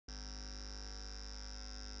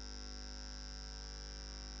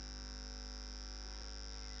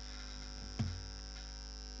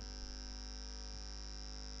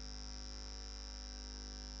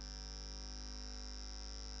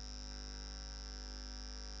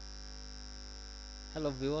Hello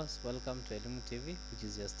viewers, welcome to Elimu TV, which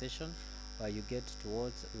is your station where you get to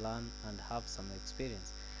watch, learn and have some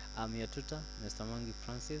experience. I'm your tutor, Mr. Mangi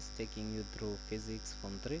Francis, taking you through physics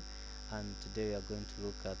from 3, and today we are going to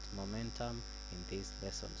look at momentum in this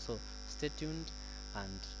lesson. So stay tuned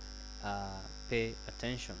and pay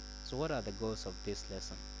attention. So what are the goals of this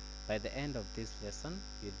lesson? By the end of this lesson,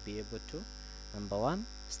 you'll be able to, number 1,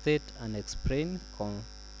 state and explain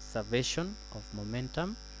conservation of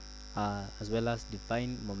momentum, as well as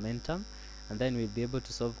define momentum, and then we'll be able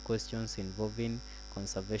to solve questions involving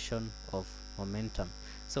conservation of momentum.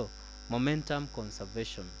 So momentum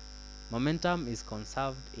conservation: momentum is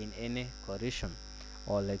conserved in any collision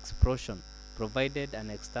or explosion provided an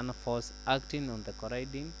external force acting on the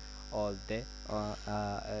colliding or the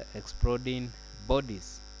exploding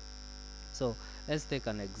bodies. So let's take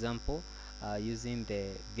an example using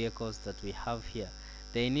the vehicles that we have here.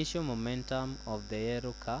 The initial momentum of the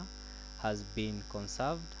yellow car has been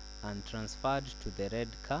conserved and transferred to the red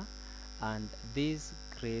car, and this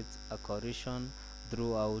creates a collision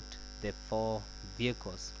throughout the 4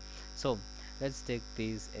 vehicles. So let's take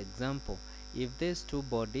this example. If these two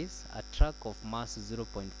bodies, a truck of mass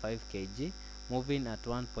 0.5 kg moving at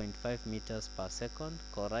 1.5 meters per second,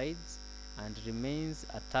 collides and remains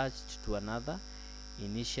attached to another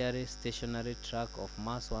initially stationary truck of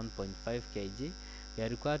mass 1.5 kg, we are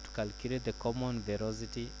required to calculate the common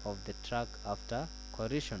velocity of the truck after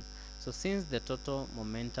collision. So since the total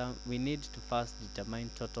momentum, we need to first determine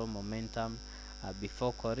total momentum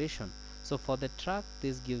before collision. So for the truck,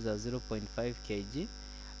 this gives us 0.5 kg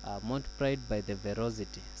multiplied by the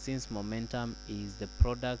velocity, since momentum is the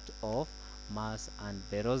product of mass and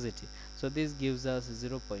velocity. So this gives us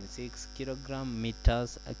 0.6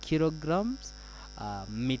 kilograms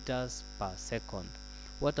meters per second.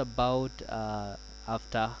 What about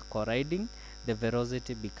after colliding? The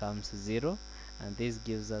velocity becomes 0, and this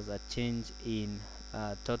gives us a change in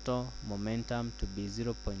total momentum to be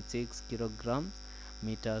 0.6 kilograms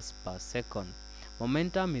meters per second.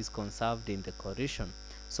 Momentum is conserved in the collision,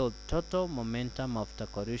 so total momentum after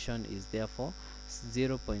collision is therefore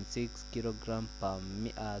 0.6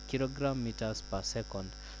 kilogram meters per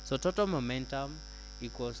second. So total momentum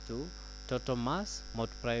equals to total mass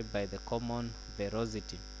multiplied by the common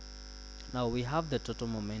velocity. Now we have the total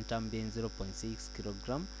momentum being 0.6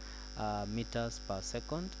 kilogram meters per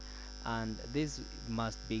second, and this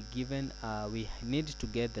must be given, we need to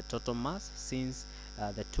get the total mass, since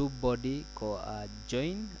the two body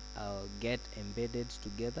join, get embedded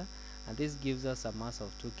together, and this gives us a mass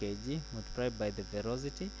of 2 kg multiplied by the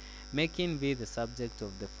velocity. Making V the subject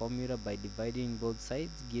of the formula by dividing both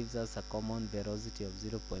sides gives us a common velocity of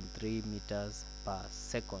 0.3 meters per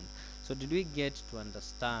second. So did we get to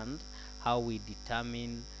understand how we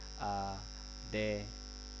determine the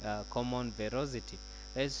common velocity?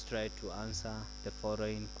 Let's try to answer the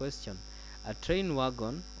following question. A train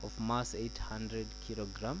wagon of mass 800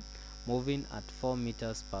 kilogram moving at 4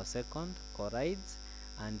 meters per second collides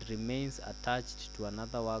and remains attached to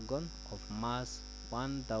another wagon of mass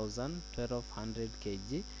 1200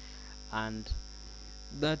 kg, and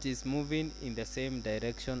that is moving in the same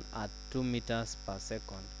direction at 2 meters per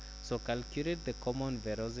second. So calculate the common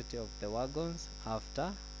velocity of the wagons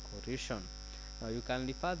after collision. Now you can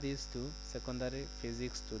refer this to Secondary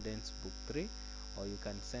Physics Students Book 3, or you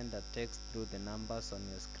can send a text through the numbers on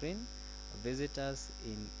your screen. Visit us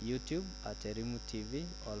in YouTube at Elimu TV,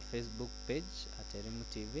 or Facebook page at Elimu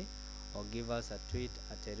TV, or give us a tweet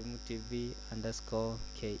at Elimu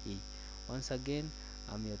TV_KE. Once again,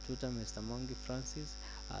 I'm your tutor, Mr. Mongi Francis.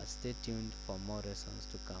 Stay tuned for more lessons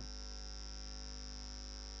to come.